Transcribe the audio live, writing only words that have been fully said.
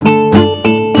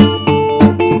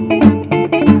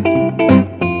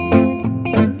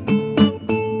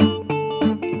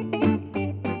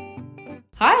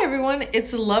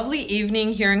It's a lovely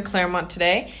evening here in Claremont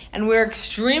today, and we're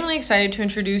extremely excited to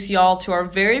introduce y'all to our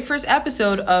very first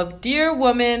episode of Dear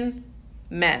Woman,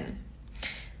 Men.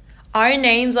 Our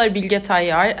names are Bilge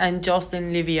Tayyar and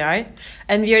Jocelyn Livier,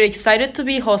 and we are excited to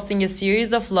be hosting a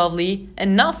series of lovely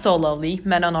and not so lovely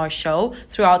men on our show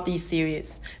throughout these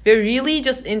series. We're really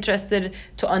just interested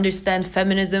to understand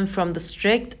feminism from the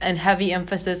strict and heavy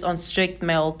emphasis on strict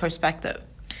male perspective.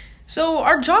 So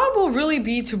our job will really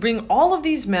be to bring all of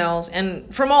these males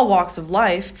and from all walks of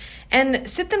life and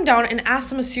sit them down and ask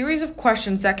them a series of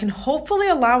questions that can hopefully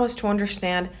allow us to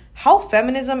understand how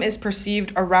feminism is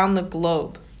perceived around the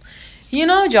globe. You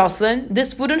know, Jocelyn,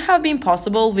 this wouldn't have been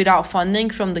possible without funding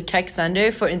from the Keck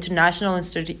Center for International and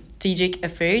Strategic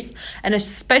Affairs, and a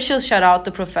special shout out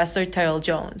to Professor Terrell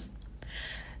Jones.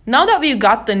 Now that we've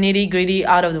got the nitty-gritty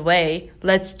out of the way,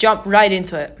 let's jump right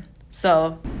into it.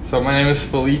 So my name is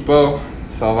Filippo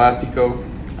Salvatico.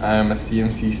 I'm a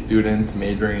CMC student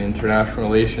majoring in international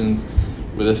relations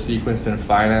with a sequence in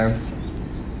finance.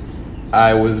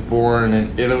 I was born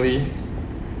in Italy,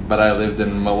 but I lived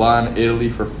in Milan, Italy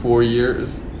for 4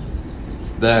 years.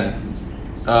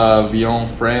 Then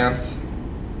Lyon, France,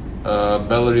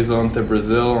 Belo Horizonte,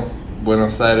 Brazil,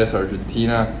 Buenos Aires,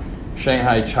 Argentina,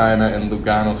 Shanghai, China, and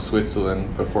Lugano,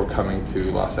 Switzerland before coming to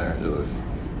Los Angeles.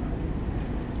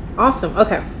 Awesome.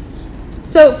 Okay.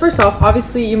 So first off,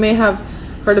 obviously you may have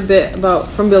heard a bit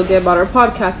from Bilge about our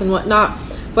podcast and whatnot,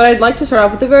 but I'd like to start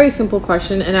off with a very simple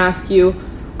question and ask you,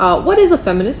 what is a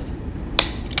feminist?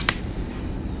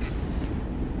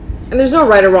 And there's no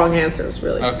right or wrong answers,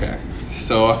 really. Okay.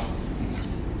 So,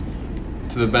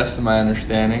 to the best of my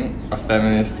understanding, a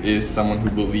feminist is someone who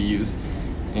believes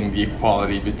in the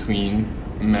equality between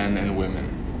men and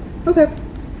women. Okay.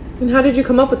 And how did you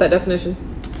come up with that definition?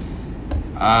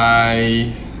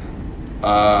 I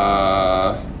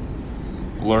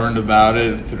learned about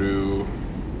it through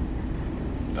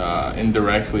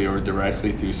indirectly or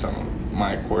directly through some of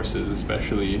my courses,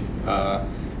 especially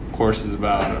courses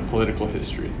about political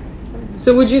history.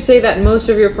 So would you say that most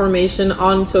of your formation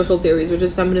on social theories, which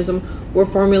is feminism, were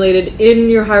formulated in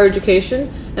your higher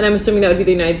education? And I'm assuming that would be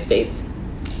the United States.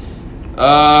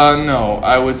 No,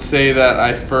 I would say that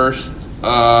I first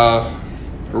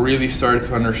really started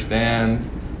to understand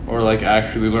or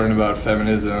actually learn about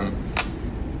feminism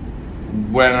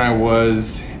when I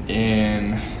was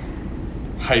in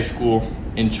high school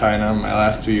in China, my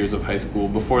last 2 years of high school.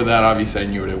 Before that, obviously I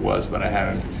knew what it was, but I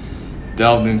hadn't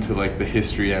delved into the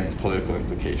history and political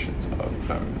implications of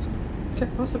feminism. Okay,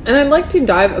 awesome. And I'd like to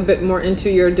dive a bit more into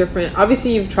your different,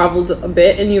 obviously you've traveled a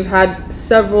bit and you've had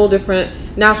several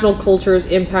different national cultures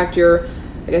impact your,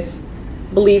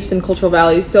 beliefs and cultural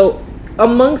values. So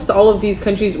amongst all of these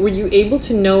countries, were you able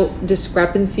to note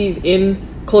discrepancies in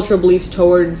cultural beliefs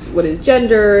towards what is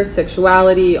gender,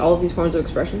 sexuality, all of these forms of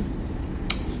expression?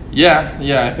 Yeah,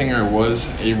 I think I was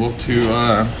able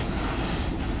to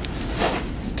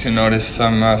notice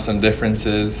some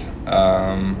differences.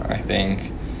 I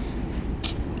think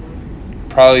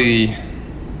probably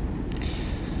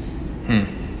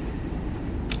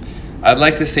I'd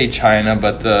like to say China,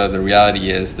 but the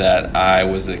reality is that I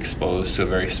was exposed to a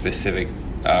very specific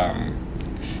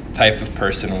type of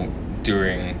person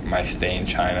during my stay in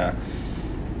China.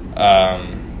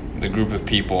 The group of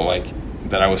people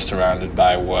that I was surrounded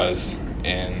by was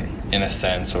in a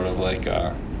sense sort of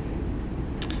a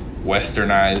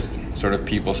westernized sort of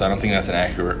people, so I don't think that's an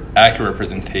accurate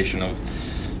representation of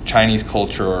Chinese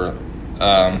culture.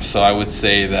 So I would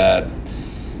say that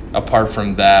apart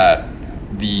from that,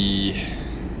 the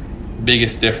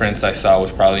biggest difference I saw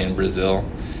was probably in Brazil,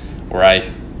 where I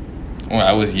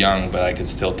was young, but I could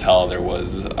still tell there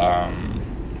was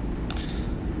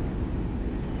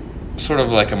sort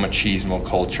of a machismo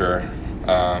culture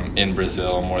in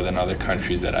Brazil more than other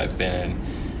countries that I've been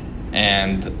in.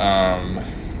 And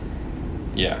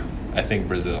I think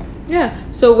Brazil. Yeah.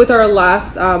 So with our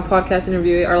last podcast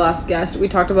interview, our last guest, we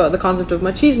talked about the concept of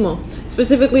machismo,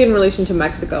 specifically in relation to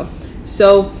Mexico.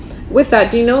 So with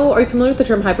that, are you familiar with the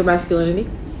term hypermasculinity?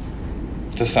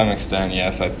 To some extent,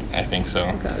 yes, I think so.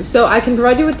 Okay. So I can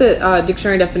provide you with the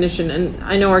dictionary definition, and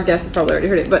I know our guests have probably already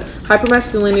heard it, but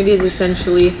hypermasculinity is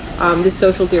essentially this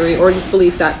social theory or this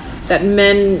belief that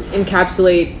men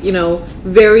encapsulate,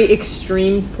 very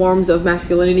extreme forms of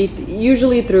masculinity,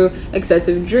 usually through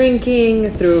excessive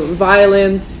drinking, through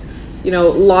violence,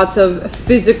 lots of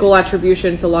physical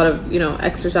attributions, a lot of,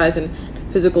 exercise and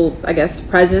physical,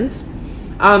 presence.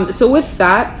 So with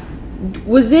that,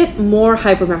 was it more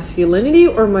hypermasculinity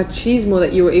or machismo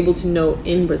that you were able to know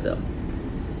in Brazil?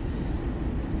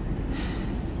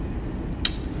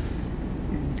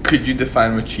 Could you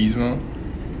define machismo?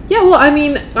 Yeah, well, I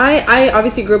mean, I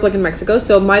obviously grew up like in Mexico,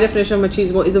 so my definition of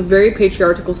machismo is a very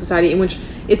patriarchal society in which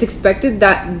it's expected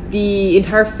that the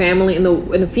entire family and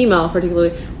the female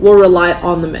particularly will rely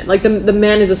on the men. Like the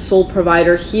man is a sole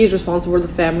provider. He is responsible for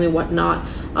the family and whatnot.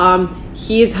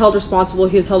 He is held responsible.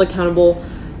 He is held accountable,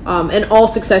 and all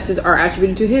successes are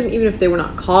attributed to him, even if they were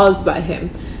not caused by him.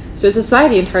 So it's a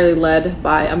society entirely led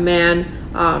by a man.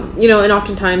 And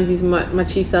oftentimes these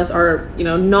machistas are,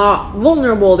 not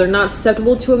vulnerable. They're not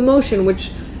susceptible to emotion,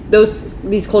 which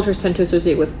these cultures tend to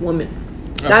associate with women.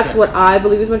 Okay. That's what I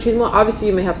believe is machismo. Obviously,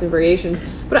 you may have some variations,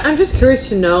 but I'm just curious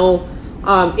to know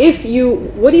what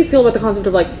do you feel about the concept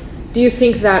of do you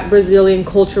think that Brazilian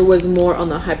culture was more on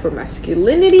the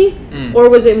hypermasculinity, or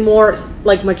was it more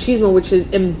like machismo, which is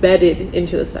embedded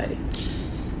into the society?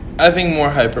 I think more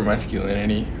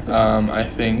hypermasculinity. I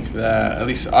think that, at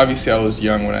least, obviously I was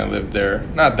young when I lived there.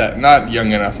 Not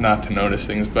young enough not to notice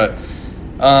things, but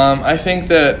I think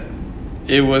that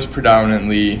it was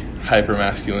predominantly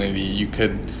hypermasculinity. You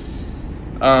could,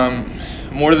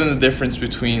 more than the difference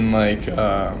between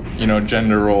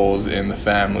gender roles in the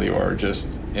family or just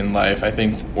in life, I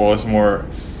think what was more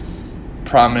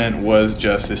prominent was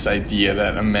just this idea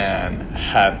that a man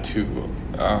had to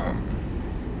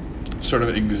sort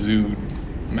of exude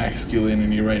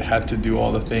masculinity, right? Had to do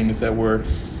all the things that were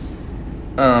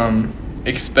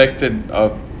expected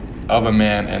of a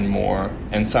man and more.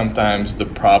 And sometimes the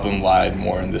problem lied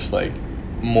more in this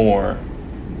more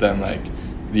than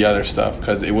the other stuff,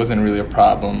 because it wasn't really a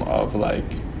problem of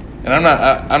and I'm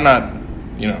not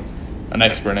an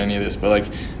expert in any of this, but I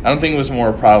don't think it was more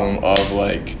a problem of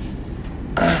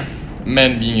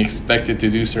men being expected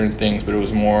to do certain things, but it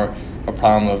was more a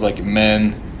problem of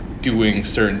men doing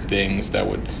certain things that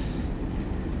would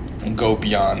go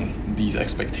beyond these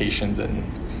expectations, and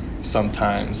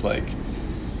sometimes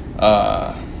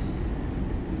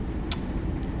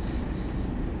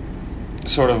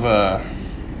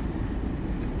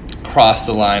cross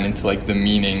the line into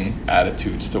demeaning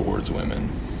attitudes towards women.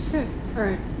 Okay, all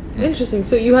right. Interesting.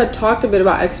 So you had talked a bit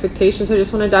about expectations. I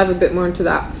just want to dive a bit more into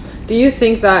that. Do you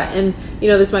think that, and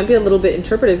this might be a little bit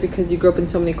interpretive because you grew up in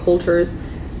so many cultures,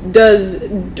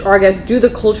 do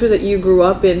the cultures that you grew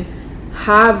up in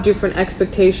have different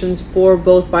expectations for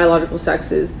both biological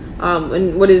sexes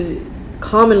and what is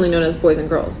commonly known as boys and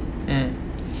girls?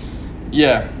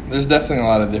 Yeah, there's definitely a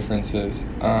lot of differences.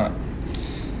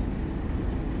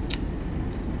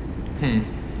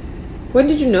 When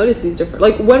did you notice these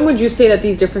different? When would you say that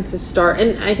these differences start?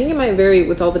 And I think it might vary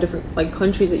with all the different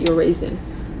countries that you were raised in.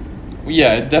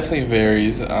 Yeah, it definitely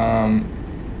varies.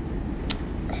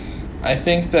 I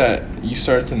think that you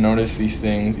start to notice these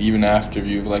things even after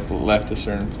you've left a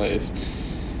certain place.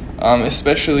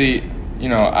 Especially,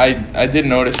 I did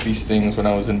notice these things when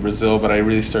I was in Brazil, but I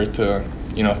really started to,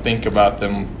 think about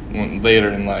them later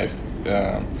in life.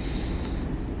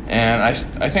 And I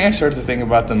think I started to think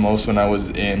about them most when I was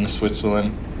in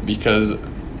Switzerland, because a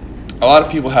lot of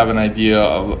people have an idea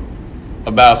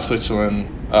about Switzerland,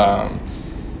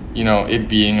 it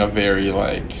being a very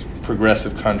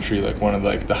progressive country, one of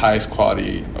the highest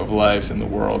quality of lives in the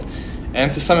world,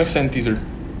 and to some extent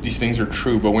these things are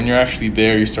true. But when you're actually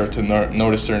there, you start to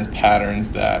notice certain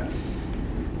patterns that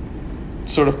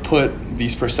sort of put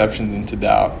these perceptions into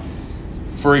doubt.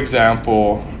 For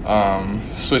example,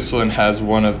 Switzerland has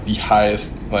one of the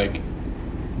highest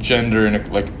gender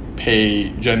inequality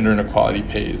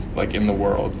pays in the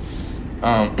world,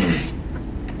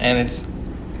 and it's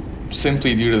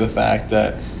simply due to the fact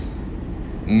that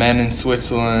men in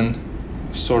Switzerland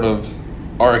sort of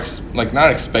are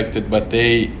not expected, but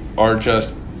they are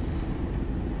just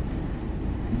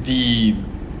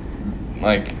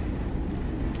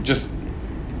just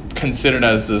considered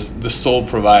as the sole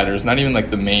providers, not even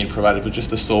the main providers, but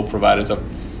just the sole providers of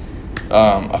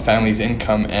a family's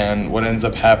income. And what ends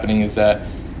up happening is that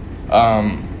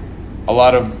a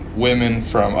lot of women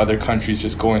from other countries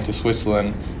just go into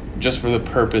Switzerland just for the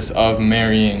purpose of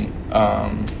marrying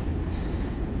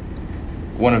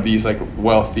one of these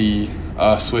wealthy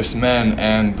Swiss men,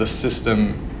 and the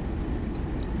system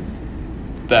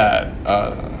that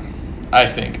I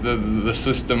think the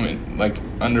system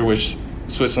under which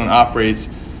Switzerland operates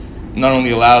not only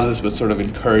allows this but sort of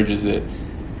encourages it.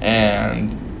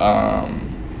 And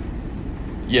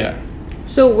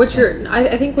So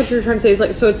I think what you're trying to say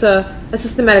is so it's a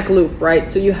systematic loop,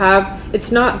 right? So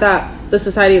it's not that the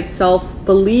society itself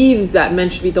believes that men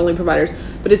should be the only providers,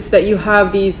 but it's that you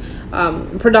have these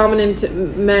predominant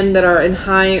men that are in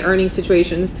high earning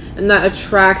situations, and that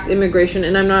attracts immigration.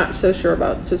 And I'm not so sure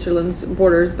about Switzerland's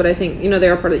borders, but I think they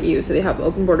are part of the EU, so they have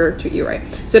open border to EU, right?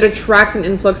 So it attracts an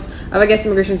influx of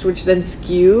immigrations, which then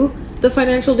skew the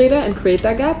financial data and create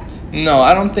that gap? No,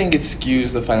 I don't think it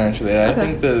skews the financial data. Okay. I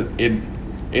think that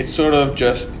it sort of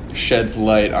just sheds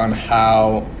light on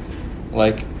how,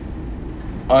 like,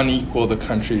 unequal the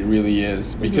country really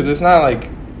is. Because it's not like,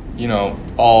 you know,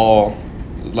 all,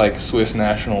 like, Swiss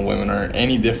national women are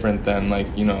any different than, like,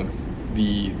 you know,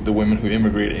 the women who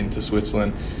immigrated into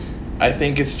Switzerland. I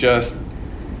think it's just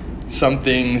some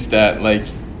things that, like,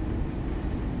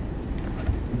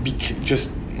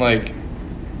 just, like,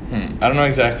 I don't know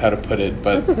exactly how to put it,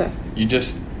 but That's okay. you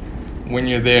just, when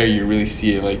you're there, you really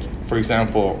see it. Like, for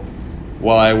example,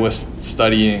 while I was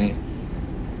studying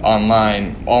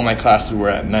online, all my classes were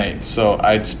at night, so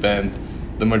I'd spend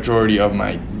the majority of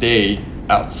my day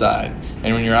outside.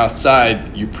 And when you're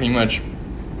outside, you pretty much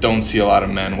don't see a lot of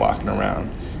men walking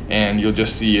around, and you'll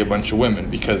just see a bunch of women,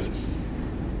 because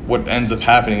what ends up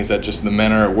happening is that just the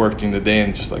men are at work during the day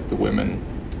and just, like, the women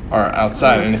are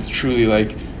outside. And it's truly,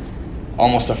 like,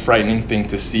 almost a frightening thing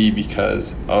to see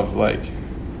because of, like,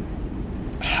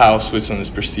 how Switzerland is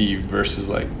perceived versus,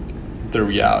 like, the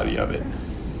reality of it.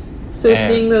 So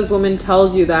seeing those women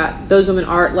tells you that those women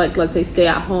are, like, let's say, stay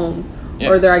at home,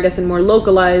 or they're, I guess, in more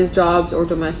localized jobs or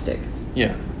domestic.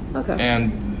 Yeah. Okay.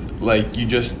 And, like, you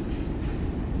just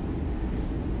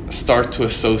start to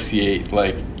associate,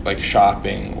 like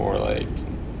shopping or, like,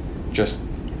 just,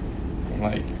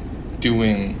 like,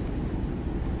 doing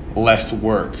less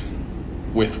work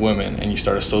with women, and you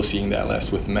start associating that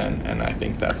less with men, and I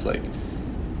think that's, like,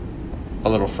 a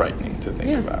little frightening to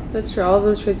think about. That's true. All of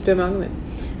those traits do amalgamate.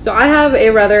 So I have a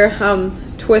rather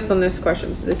twist on this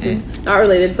question. So this is not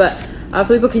related, but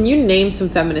Filippo, can you name some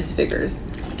feminist figures?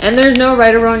 And there's no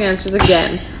right or wrong answers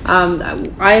again.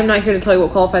 I am not here to tell you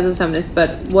what qualifies as a feminist,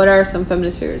 but what are some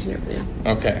feminist figures in your opinion?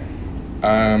 Okay.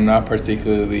 I'm not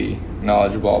particularly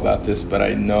knowledgeable about this, but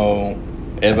I know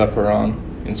Eva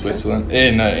Perón in Switzerland,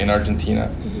 in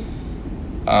Argentina.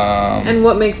 And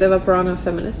what makes Eva Perón a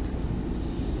feminist?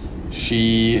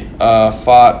 She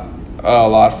fought a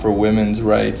lot for women's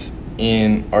rights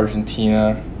in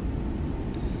Argentina.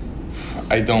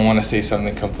 I don't want to say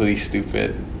something completely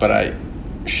stupid, but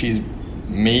she's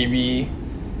maybe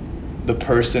the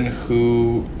person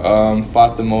who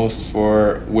fought the most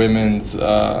for women's,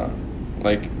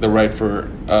 like, the right for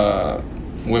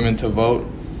women to vote.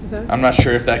 Okay. I'm not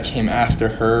sure if that came after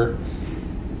her,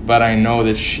 but I know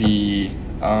that she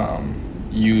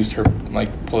used her,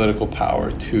 like, political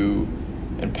power to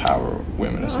empower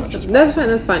women as much as possible.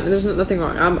 That's fine. There's nothing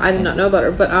wrong. I did not know about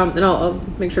her, but and I'll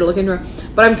make sure to look into her.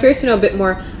 But I'm curious to know a bit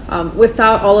more,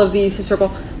 without all of these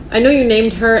historical. I know you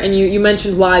named her and you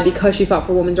mentioned why, because she fought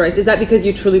for women's rights. Is that because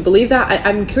you truly believe that?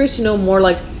 I'm curious to know more,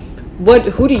 like,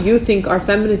 who do you think are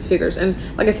feminist figures? And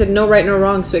like I said, no right, no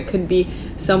wrong. So it could be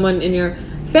someone in your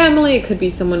family, it could be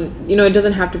someone, you know, it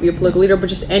doesn't have to be a political leader, but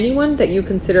just anyone that you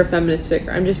consider a feminist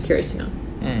figure. I'm just curious to know.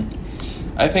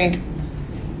 I think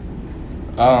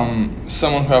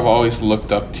someone who I've always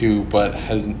looked up to, but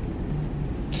has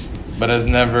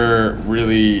never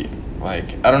really,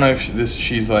 like, I don't know if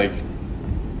she's like,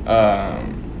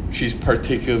 she's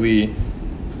particularly,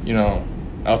 you know,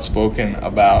 outspoken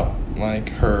about, like,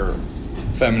 her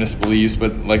feminist beliefs,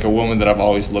 but, like, a woman that I've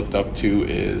always looked up to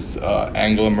is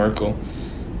Angela Merkel,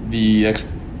 the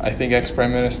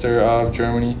ex-prime minister of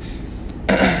Germany.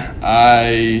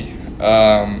 I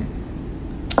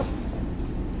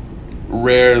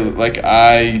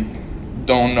I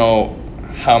don't know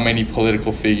how many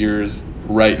political figures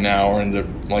right now or in the,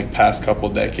 like, past couple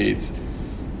decades,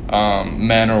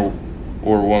 men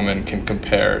or women can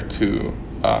compare to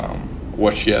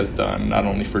what she has done, not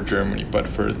only for Germany but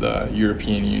for the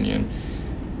European Union.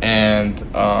 And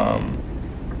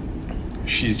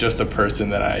she's just a person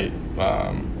that I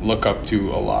look up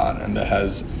to a lot, and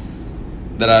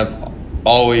that I've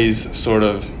always sort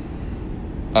of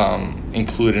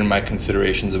included in my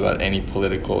considerations about any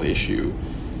political issue.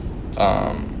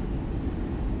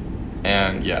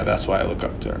 And yeah, that's why I look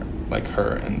up to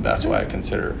her, and that's why I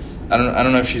consider. I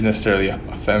don't know if she's necessarily a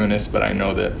feminist, but I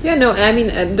know that. Yeah, no, I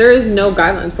mean, there is no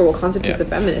guidelines for what constitutes a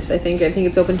feminist. I think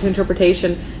it's open to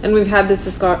interpretation, and we've had this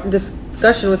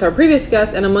discussion with our previous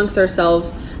guests and amongst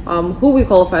ourselves, who we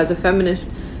qualify as a feminist.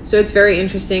 So it's very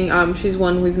interesting. She's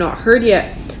one we've not heard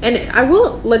yet, and I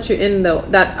will let you in though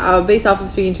that based off of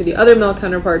speaking to the other male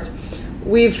counterparts,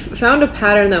 we've found a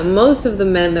pattern that most of the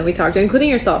men that we talk to, including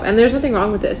yourself, and there's nothing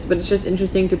wrong with this, but it's just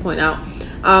interesting to point out,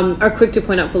 are quick to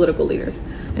point out political leaders,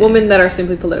 women that are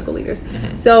simply political leaders.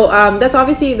 Mm-hmm. So that's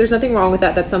obviously, there's nothing wrong with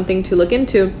that. That's something to look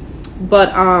into. But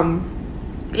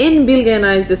in Bilge and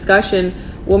I's discussion,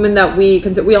 women that we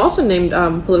consider. We also named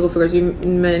political figures. You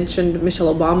mentioned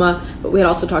Michelle Obama, but we had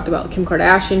also talked about Kim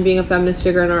Kardashian being a feminist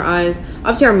figure in our eyes.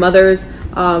 Obviously, our mothers.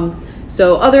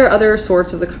 So other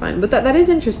sorts of the kind. But that is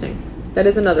interesting. That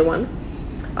is another one.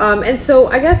 And so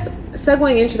I guess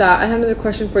segueing into that, I have another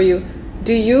question for you.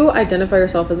 Do you identify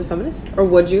yourself as a feminist, or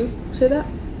would you say that?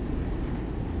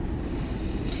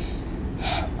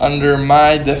 Under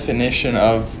my definition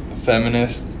of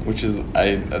feminist, which is, I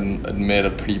admit,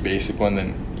 a pretty basic one,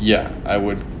 then yeah, I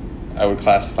would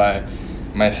classify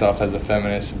myself as a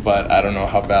feminist, but I don't know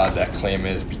how valid that claim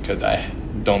is, because I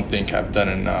don't think I've done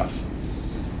enough,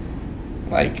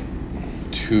 like,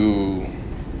 to,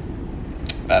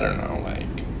 I don't know, like,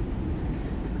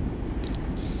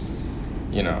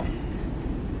 you know,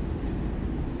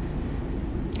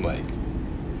 like,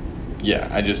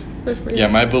 yeah,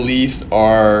 my beliefs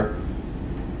are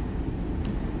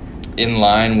in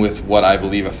line with what I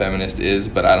believe a feminist is,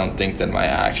 but I don't think that my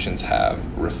actions have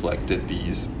reflected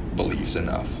these beliefs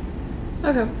enough.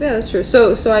 Okay, yeah, that's true.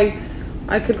 So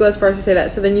I could go as far as to say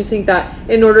that. So then you think that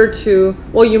in order to,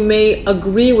 well, you may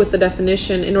agree with the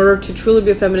definition, in order to truly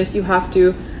be a feminist, you have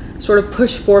to sort of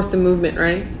push forth the movement,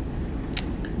 right?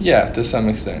 Yeah, to some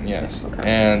extent, yes. Okay.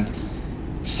 And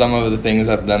some of the things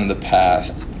I've done in the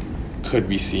past could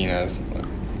be seen as,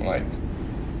 like,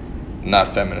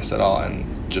 not feminist at all, and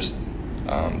just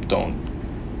don't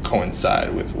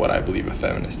coincide with what I believe a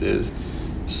feminist is.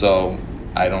 So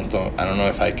I don't know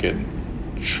if I could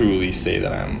truly say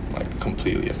that I'm, like,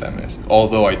 completely a feminist,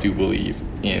 although I do believe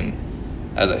in,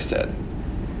 as I said,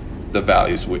 the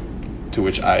values to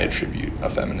which I attribute a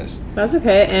feminist. That's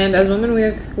okay, and as women,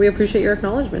 we appreciate your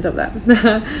acknowledgement of that.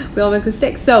 We all make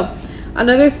mistakes. So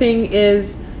another thing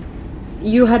is,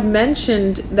 you had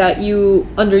mentioned that you,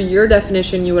 under your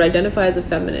definition, you would identify as a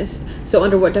feminist. So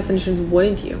under what definitions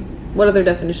wouldn't you? What other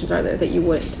definitions are there that you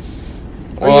wouldn't?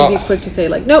 Or you'd be quick to say,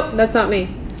 like, nope, that's not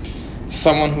me.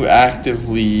 Someone who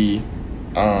actively,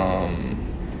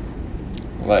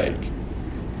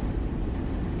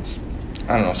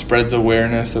 spreads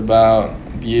awareness about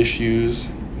the issues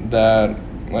that,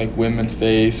 like, women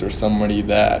face, or somebody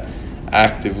that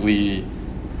actively,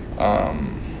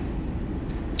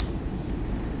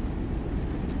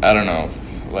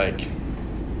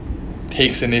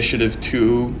 takes initiative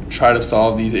to try to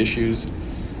solve these issues.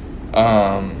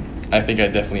 I think I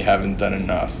definitely haven't done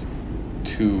enough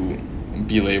to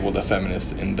be labeled a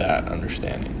feminist in that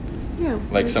understanding. Yeah.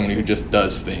 Like somebody who just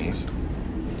does things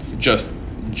just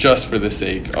for the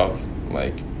sake of,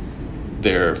 like,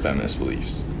 their feminist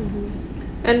beliefs. Mm-hmm.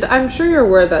 And I'm sure you're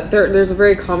aware that there's a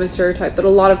very common stereotype that a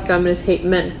lot of feminists hate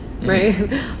men, right?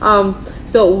 Mm-hmm.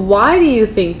 So why do you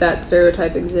think that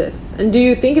stereotype exists? And do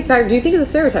you think it's a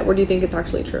stereotype, or do you think it's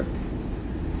actually true?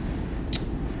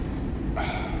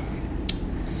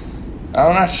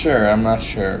 I'm not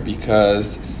sure,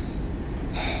 because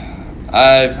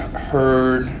I've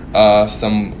heard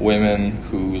some women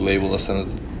who label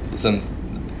themselves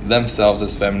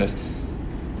as feminists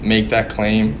make that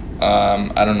claim.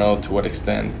 I don't know to what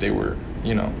extent they were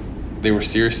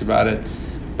serious about it,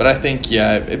 but I think,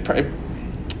 yeah,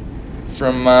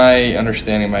 from my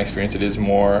understanding, my experience, it is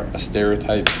more a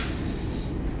stereotype.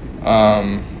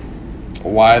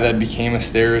 Why that became a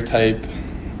stereotype,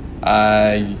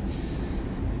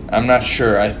 I'm not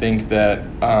sure. I think that,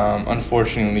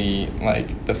 unfortunately,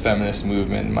 like, the feminist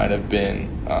movement might have been,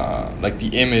 the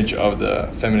image of the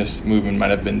feminist movement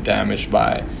might have been damaged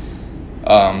by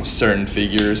certain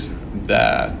figures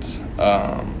that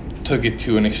took it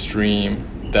to an extreme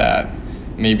that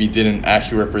maybe didn't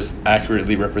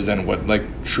accurately represent what,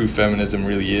 like, true feminism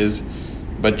really is.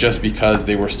 But just because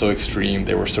they were so extreme,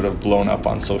 they were sort of blown up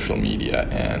on social media,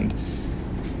 and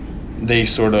they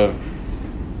sort of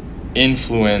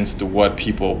influenced what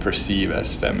people perceive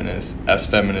as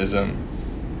feminism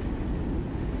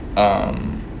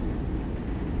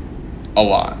a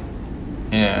lot.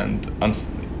 And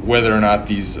whether or not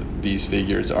these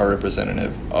figures are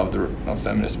representative of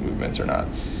feminist movements or not,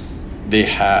 they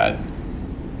had,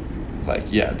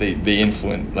 they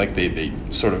influenced, they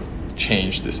sort of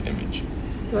changed this image.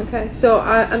 Okay, so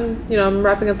I'm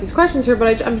wrapping up these questions here,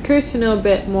 but I'm curious to know a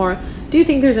bit more. Do you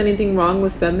think there's anything wrong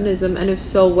with feminism, and if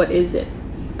so, what is it?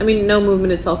 I mean, no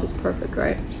movement itself is perfect,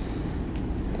 right?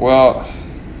 Well,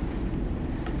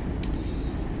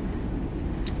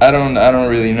 I don't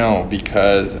really know,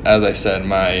 because, as I said,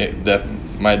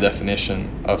 my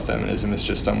definition of feminism is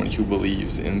just someone who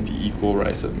believes in the equal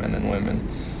rights of men and women.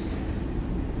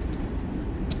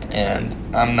 And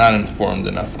I'm not informed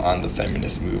enough on the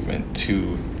feminist movement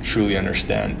to truly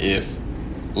understand if,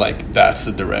 that's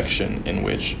the direction in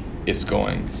which it's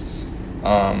going.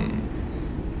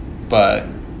 But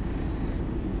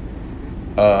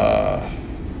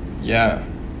yeah,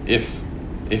 if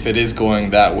it is going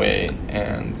that way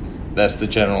and that's the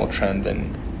general trend,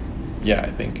 then yeah,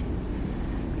 I think.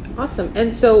 Awesome.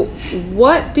 And so,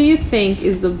 what do you think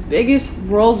is the biggest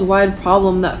worldwide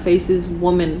problem that faces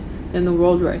women in the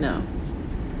world right now?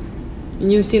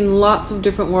 And you've seen lots of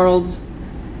different worlds.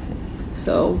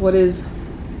 So, what is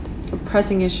a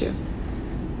pressing issue?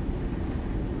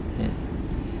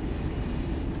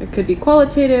 It could be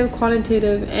qualitative,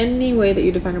 quantitative, any way that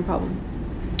you define a problem.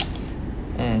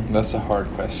 That's a hard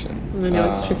question. I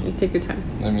know it's tricky. Take your time.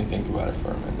 Let me think about it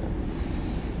for a minute.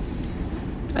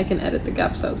 I can edit the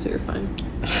gaps out, so you're fine.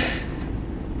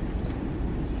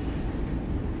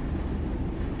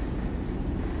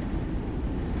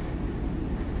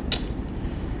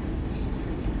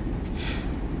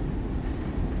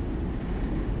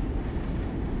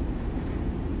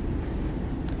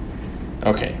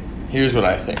 Okay, here's what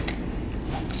I think.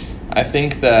 I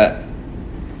think that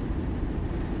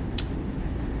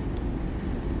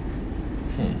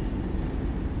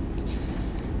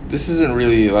this isn't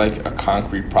really like a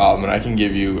concrete problem, and I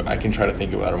can try to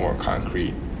think about a more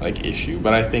concrete like issue,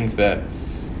 but I think that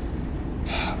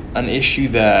an issue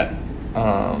that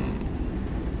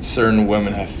certain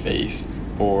women have faced,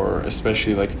 or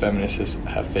especially like feminists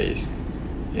have faced,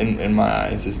 in my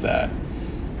eyes, is that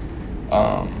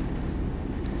I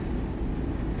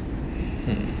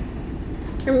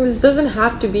mean, this doesn't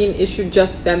have to be an issue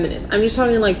just feminist. I'm just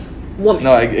talking like woman.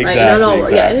 No, exactly. Right?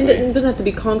 Exactly. Yeah, and it doesn't have to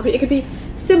be concrete. It could be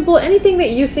simple. Anything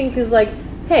that you think is like,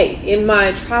 hey, in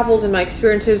my travels and my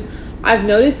experiences, I've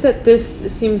noticed that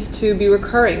this seems to be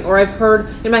recurring, or I've heard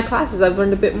in my classes, I've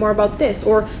learned a bit more about this,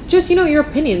 or just, your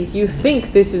opinions. You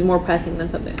think this is more pressing than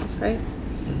something else, right?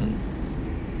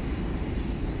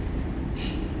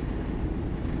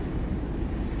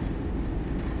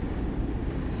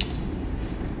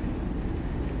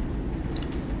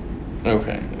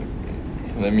 Okay,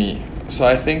 so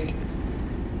I think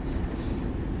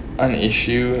an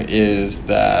issue is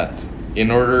that in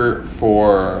order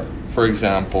for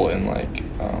example, in like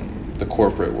the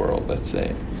corporate world, let's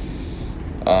say,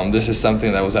 this is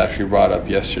something that was actually brought up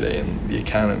yesterday in the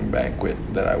accounting banquet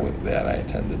that I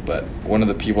attended, but one of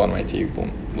the people on my table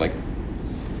like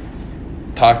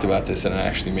talked about this, and it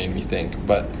actually made me think.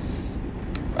 But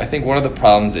I think one of the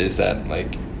problems is that,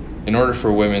 like, in order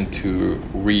for women to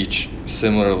reach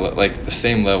the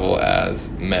same level as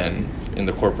men in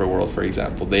the corporate world, for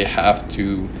example, they have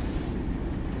to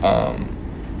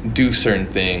do certain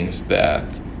things that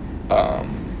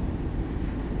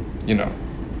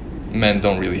men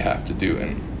don't really have to do,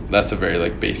 and that's a very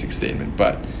like basic statement.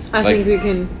 But I think we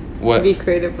can be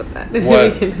creative with that. We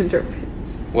can interpret.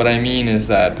 What I mean is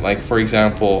that, like, for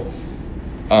example,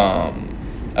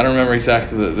 I don't remember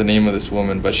exactly the name of this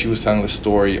woman, but she was telling the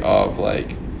story of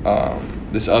like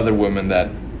this other woman that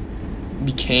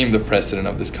became the president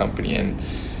of this company, and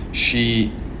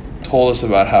she told us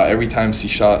about how every time she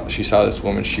saw this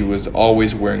woman, she was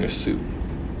always wearing a suit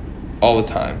all the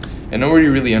time, and nobody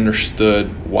really understood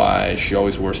why she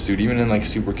always wore a suit, even in like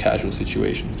super casual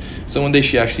situations. So one day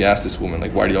she actually asked this woman,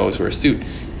 like, why do you always wear a suit?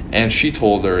 And she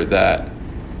told her that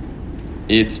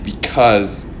it's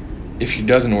because if she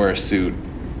doesn't wear a suit,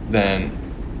 then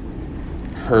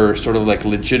her sort of like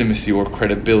legitimacy or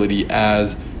credibility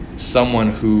as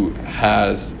someone who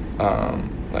has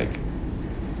like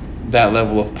that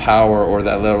level of power or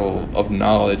that level of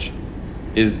knowledge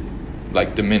is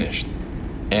like diminished.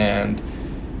 And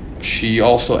she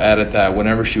also added that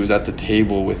whenever she was at the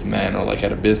table with men or like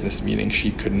at a business meeting,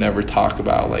 she could never talk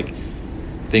about like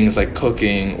things like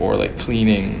cooking or like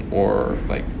cleaning or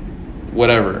like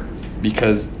whatever,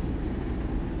 because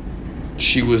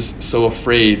she was so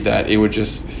afraid that it would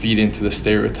just feed into the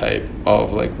stereotype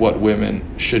of like what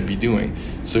women should be doing.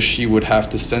 So she would have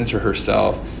to censor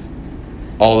herself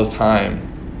all the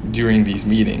time during these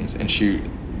meetings, and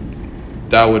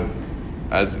that would,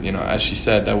 as she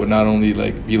said, that would not only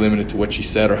like be limited to what she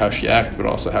said or how she acted, but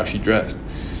also how she dressed.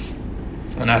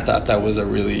 And I thought that was a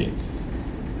really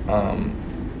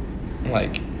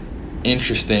like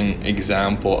interesting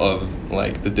example of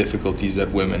like the difficulties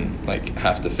that women like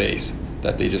have to face,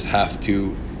 that they just have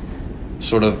to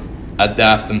sort of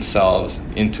adapt themselves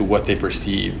into what they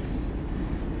perceive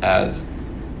as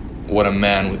what a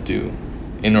man would do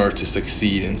in order to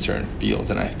succeed in certain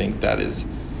fields. And I think that is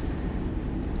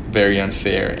very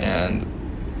unfair and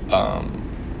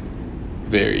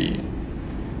very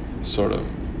sort of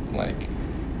like,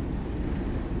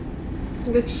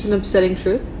 I guess it's an upsetting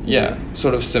truth. Yeah,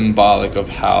 sort of symbolic of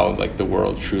how like the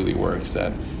world truly works,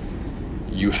 that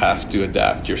you have to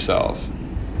adapt yourself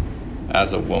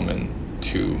as a woman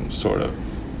to sort of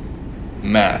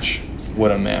match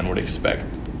what a man would expect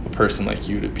a person like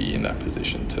you to be in that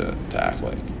position to act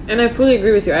like. And I fully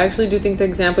agree with you. I actually do think the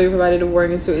example you provided of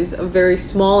wearing a suit is a very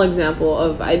small example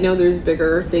of, I know there's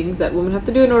bigger things that women have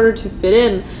to do in order to fit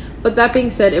in. But that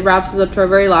being said, it wraps us up to our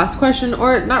very last question,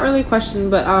 or not really a question,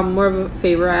 but more of a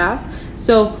favor I have.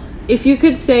 So if you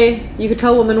could say, you could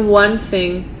tell a woman one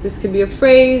thing, this could be a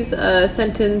phrase, a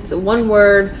sentence, one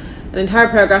word, an entire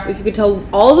paragraph. If you could tell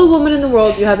all the women in the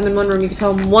world, you had them in one room, you could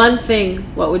tell them one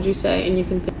thing, what would you say? And you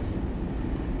can pick.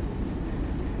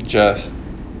 Just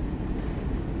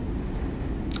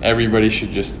everybody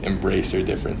should just embrace their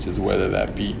differences, whether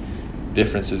that be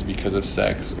differences because of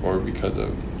sex or because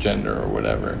of gender or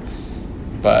whatever.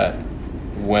 But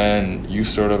when you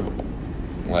sort of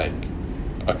like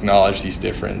acknowledge these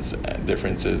differences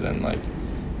and like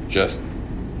just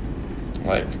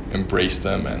like embrace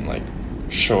them and like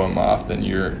show them off, then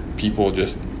your people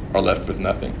just are left with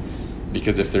nothing.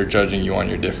 Because if they're judging you on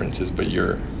your differences but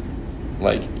you're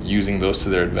like using those to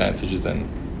their advantages, then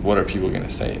what are people going to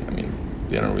say? I mean,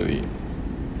 they don't really,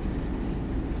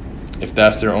 if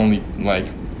that's their only like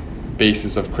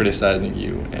basis of criticizing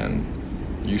you and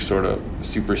you sort of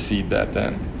supersede that,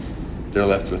 then they're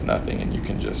left with nothing and you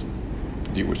can just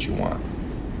do what you want.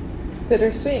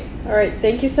 Bittersweet. All right.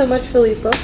 Thank you so much, Filippo.